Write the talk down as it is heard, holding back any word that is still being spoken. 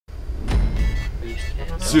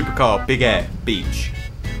Supercar, big air, beach.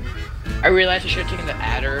 I realized I should have taken the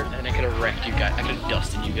adder, and I could have wrecked you guys. I could have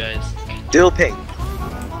dusted you guys. Dill pink.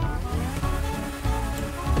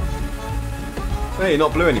 Hey, you're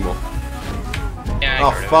not blue anymore. Yeah, I Oh,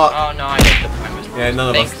 heard of it. fuck. Oh no, I hit the. I missed Yeah, none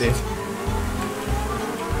of Thanks. us did.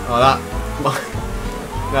 Oh,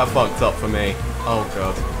 that fucked up for me. Oh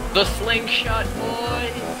god. The slingshot,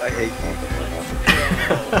 boy. I hate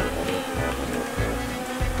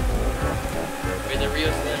We're the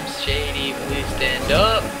real Slim Shady. Please stand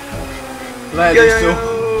up. Later, you.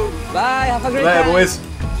 Digital. Bye, have a great Later, time. boys.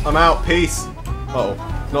 I'm out. Peace. Uh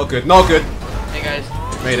oh, not good. Not good. Hey guys.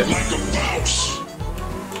 Made it.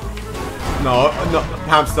 No, no,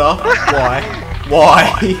 Hamster. Why?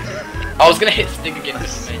 Why? I was gonna hit stick again, but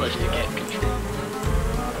you managed to get control.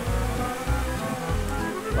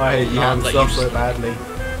 I hate you, Not let Hamster, you so sleep. badly.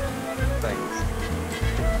 Thanks.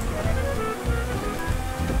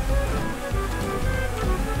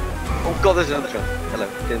 Oh god, there's another one. Hello.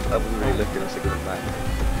 I wasn't really looking, I was looking at that.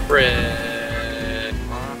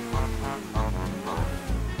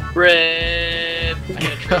 Rip. I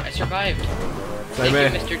hit a tree. I survived. Same Thank here.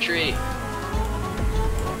 you, Mr. Tree.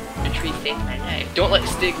 The tree saved my life. Don't let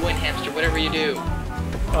Stig win, Hamster, whatever you do.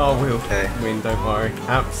 Oh, we'll Okay. win, don't worry.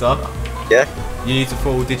 Hamster, Yeah? you need to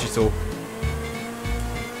fall digital.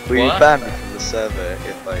 Will you What? ban me from the server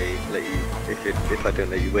if I let you if I don't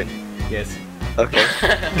let you win? Yes. Okay.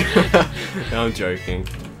 No, I'm joking.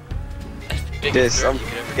 That's the biggest Yes, jerk you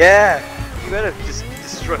could ever yeah! You better just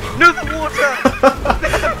destroy. No, the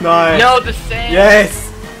water! Nice. No, the sand! Yes!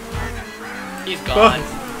 He's gone.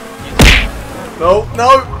 No,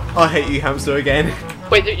 no! I hate you, Hamster, again.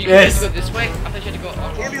 Wait, you Yes. guys go this way? I thought you had to go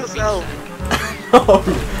on. Kill yourself! Oh.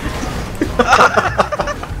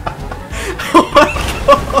 Oh my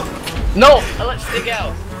god! No! I let Stig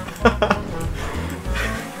out.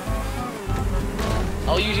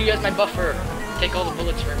 I'll use you as my buffer. Take all the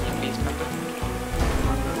bullets from me, please, remember?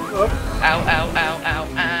 Ow, ow, ow, ow,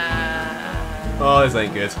 ow. Oh, this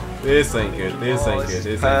ain't good. This ain't good. This ain't good.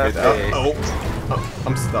 This ain't good. Perfect. Oh, oh,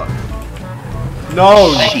 I'm stuck.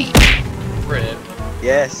 No! Rip.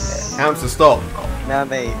 Yes! Hamster, stop. Now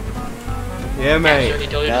mate. Yeah, Hamster, mate. he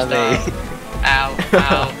told you Now to stop. mate. Ow,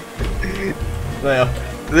 ow. There.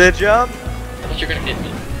 The jump! I thought you were gonna hit me.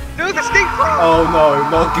 No, the stink frog! Oh no,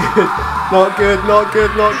 not good. Not good, not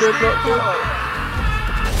good, not good, not good.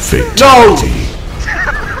 Fatality.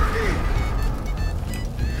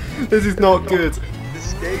 This is not good. The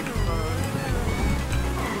stink frog.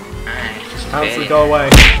 Hamster, go away.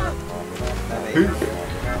 Now Who? mate.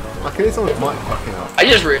 I can hear someone's mic fucking up. I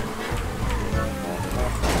just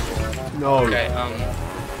No. Okay,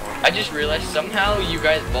 I just realized somehow you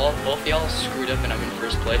guys both y'all screwed up and I'm in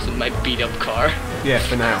first place with my beat up car. Yeah,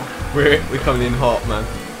 for now. We're coming in hot, man.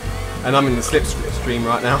 And I'm in the slipstream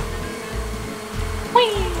right now.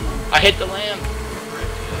 I hit the lamb.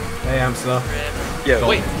 Hey, Hamster. Yo.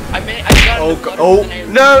 Wait, I got Oh, in the God. water Oh. and then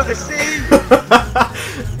I- No, the sea!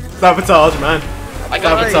 Sabotage, man. I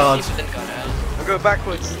got in the Sabotage. sea, but then got out. I'm going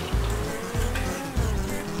backwards.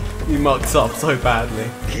 You mucked up so badly.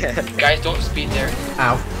 Yeah. Guys, don't speed there.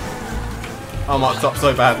 Ow. I mucked up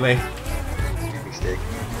so badly. Stick.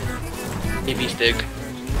 AB Stig.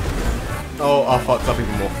 Oh, I fucked up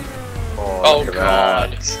even more. Oh, look at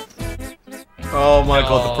God. that. Oh my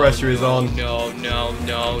god, the pressure is on. No, no,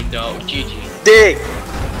 no, no. GG. Dig!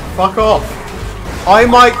 Fuck off. I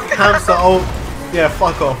might Hamster. Oh, yeah,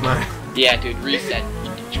 fuck off, man. Yeah, dude, reset.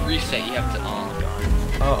 You reset, you have to. Oh,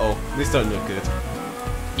 God. Uh oh, this don't look good.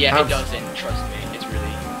 Yeah, Hams- it doesn't. Trust me. It's really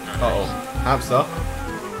not Uh oh, Hamster.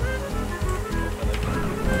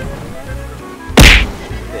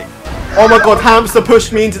 Oh my god, Hamster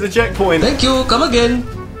pushed me into the checkpoint. Thank you, come again.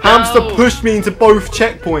 Hamster No. pushed me into both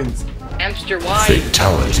checkpoints. Hamster, why?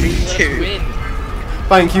 Fatality. Let us win.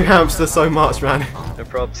 Thank you, Hamster, so much, man. No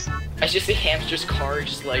props. I just see Hamster's car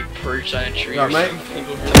just like perched on a tree Yeah, or mate. something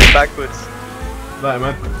over I'm there. going backwards. There,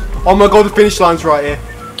 man. Oh my god, the finish line's right here.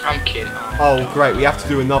 I'm kidding. Oh, great, we have to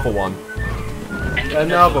do another one. And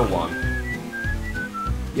Another one.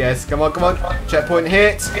 Yes, come on, come on. Checkpoint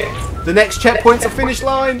hit. The next checkpoint's a finish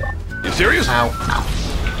line. You serious? Ow.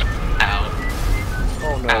 Ow.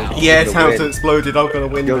 Oh no. Ow. Yes, You're gonna Hamster win. exploded. I'm gonna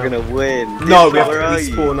win. You're now. gonna win. No, we have Where to. are We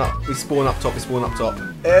you? spawn up. We spawn up top. We spawn up top.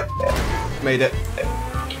 Yep. Made it.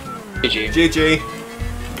 GG. GG.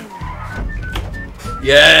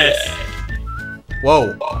 Yes.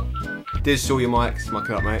 Whoa. Digital, your mic's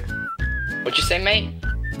mucking up, mate. What'd you say, mate?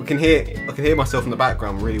 We can hear. I can hear myself in the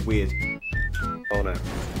background. Really weird. Oh no.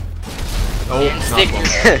 Oh, And stick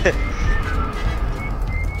nice one.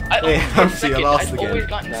 your Hey, Hamster, you're last I've again. always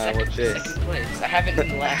gotten Nah, second, watch this. second place. I haven't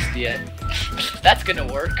been last yet. That's gonna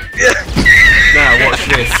work. Now watch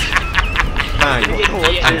this. Bang.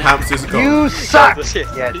 And Hamster's gone. You suck! Shit.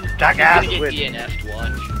 Yeah, He's jackass! gonna get Win. DNF'd,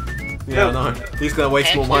 watch. Yeah, I know. He's gonna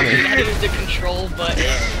waste more money. Hamster, you gotta use the control button.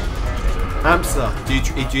 Hamster, do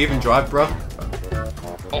you even drive, bro?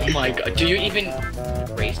 Oh my god, do you even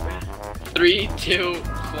race, bro? 3, 2,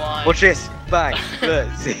 1. Watch this. Bang.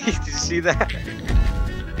 Look, see? Did you see that?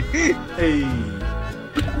 Hey.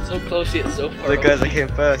 So close yet so far. The guys, I came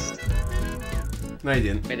first. No, you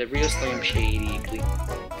didn't. May the real Slim Shady please.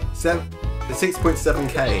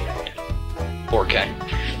 6.7k.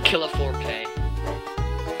 4K. Kill a 4K.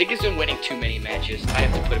 I think he's been winning too many matches. I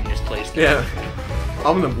have to put him in his place now. Yeah.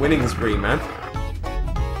 I'm on the winning spree, man.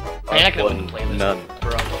 You're not gonna win the playlist, None.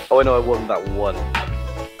 bro. Oh, I know I won that one.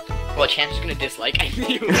 Well, Champ's gonna dislike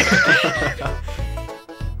you.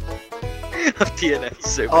 I've DNF'd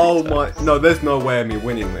so many Oh times. my. No, there's no way of me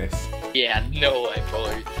winning this. Yeah, no way,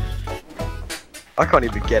 bro. I can't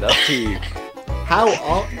even get up to you. How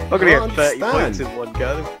are. I'm gonna I get 30 understand. points in one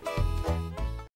go.